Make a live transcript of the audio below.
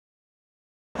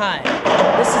Hi,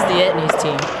 this is the Etnies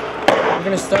team. We're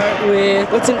gonna start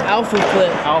with, what's an alpha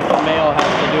flip? Alpha male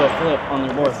has to do a flip on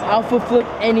their board. Alpha flip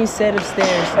any set of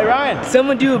stairs. Hey Ryan.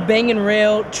 Someone do a banging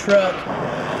rail truck.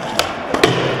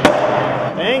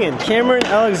 Banging. Cameron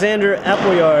Alexander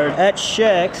Appleyard at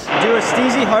Sheck's. Do a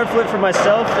steezy hard flip for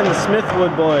myself and the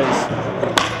Smithwood boys.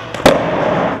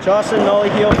 Jocelyn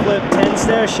nollie heel flip 10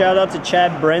 stair. Shout out to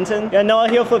Chad Brenton. Yeah, nollie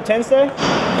heel flip 10 stair?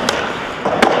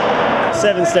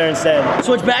 7 stair instead.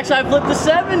 Switch backside flip to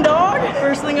 7, dog.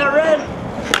 First thing I read.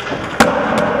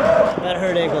 That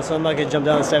hurt ankle, so I'm not gonna jump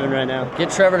down to 7 right now. Get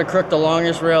Trevor to crook the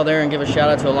longest rail there and give a shout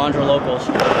out to Alondra Locals.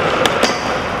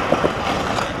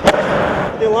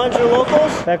 The Alondra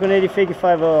Locals? Back 180 figure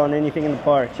 5-0 on anything in the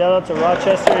park. Shout out to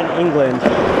Rochester in England.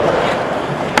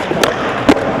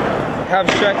 Have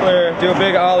Streckler do a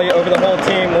big ollie over the whole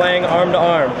team, laying arm to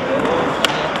arm.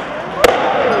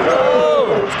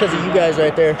 It's because of you guys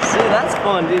right there. See, that's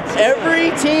fun, dude.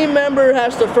 Every team member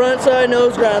has to front side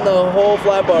nose grind the whole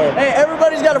flat bar. Hey,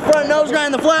 everybody's got to front nose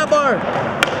grind the flat bar.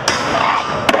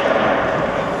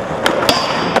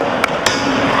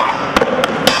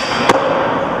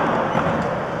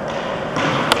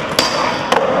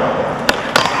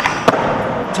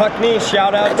 Tuck knee,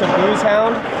 shout out to Booze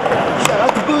Hound. Shout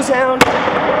out to Booze Hound.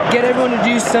 Get everyone to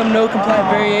do some no compliant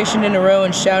variation in a row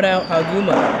and shout out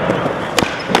Haguma.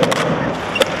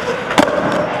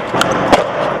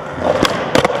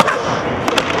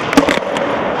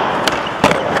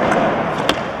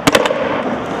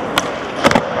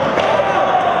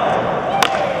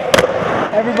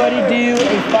 Everybody do a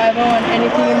 5-0 on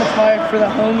anything in the park for the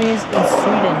homies in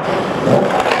Sweden.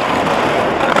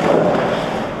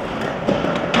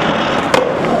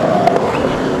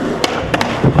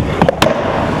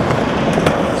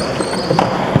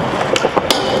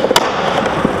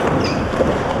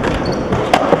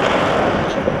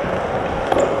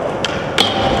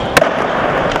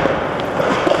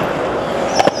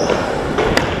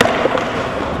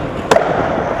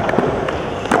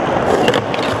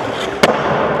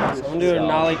 Do a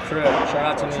nollie crook. Shout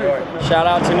out to New York. Shout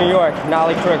out to New York.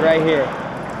 Nollie crook right here.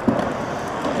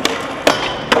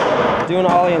 Do an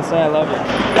ollie inside. Love you.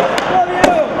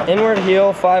 Love you. Inward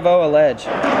heel 5-0 a ledge.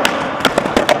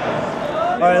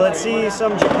 All right, let's see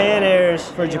some Japan airs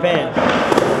for Japan.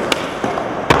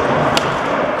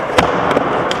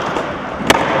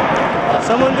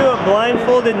 Someone do a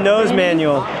blindfolded nose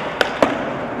manual.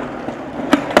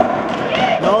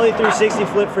 Nollie 360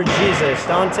 flip for Jesus,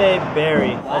 Dante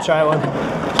Berry. I'll try one.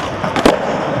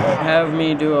 Have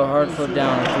me do a hard foot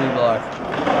down a 3 block.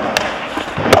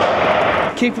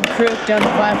 Kickflip crook down the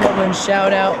 5 level and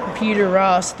shout out Peter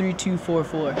Ross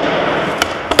 3244.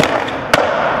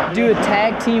 Do a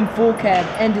tag team full cab,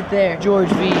 end it there, George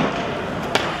V.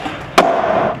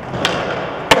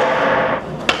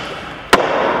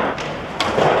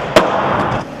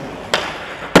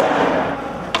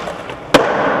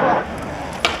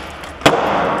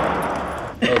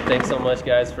 Thanks so much,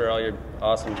 guys, for all your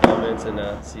awesome comments, and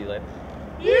see you later.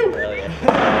 Hell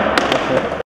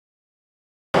yeah.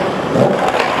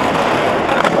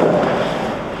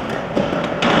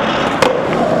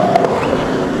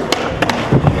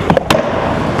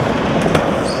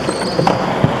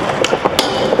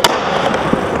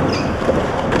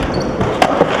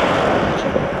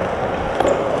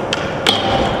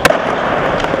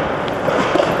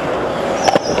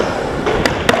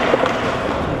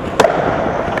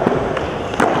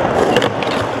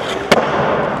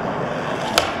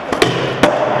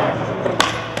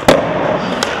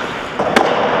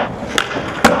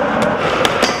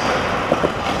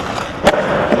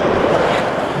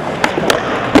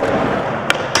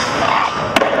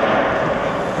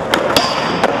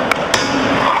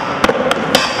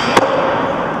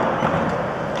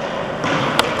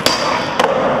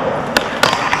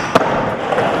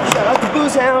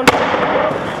 Sound.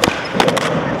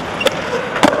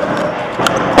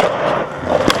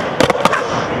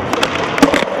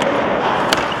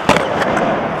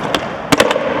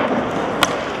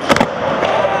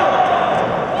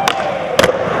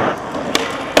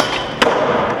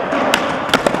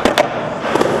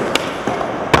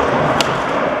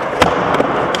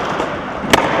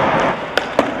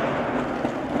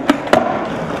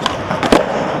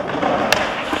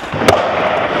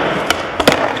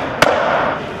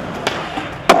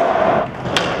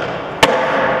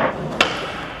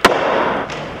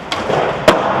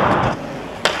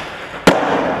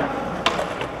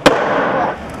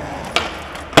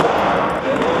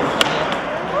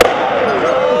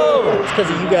 It's because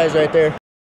of you guys right there.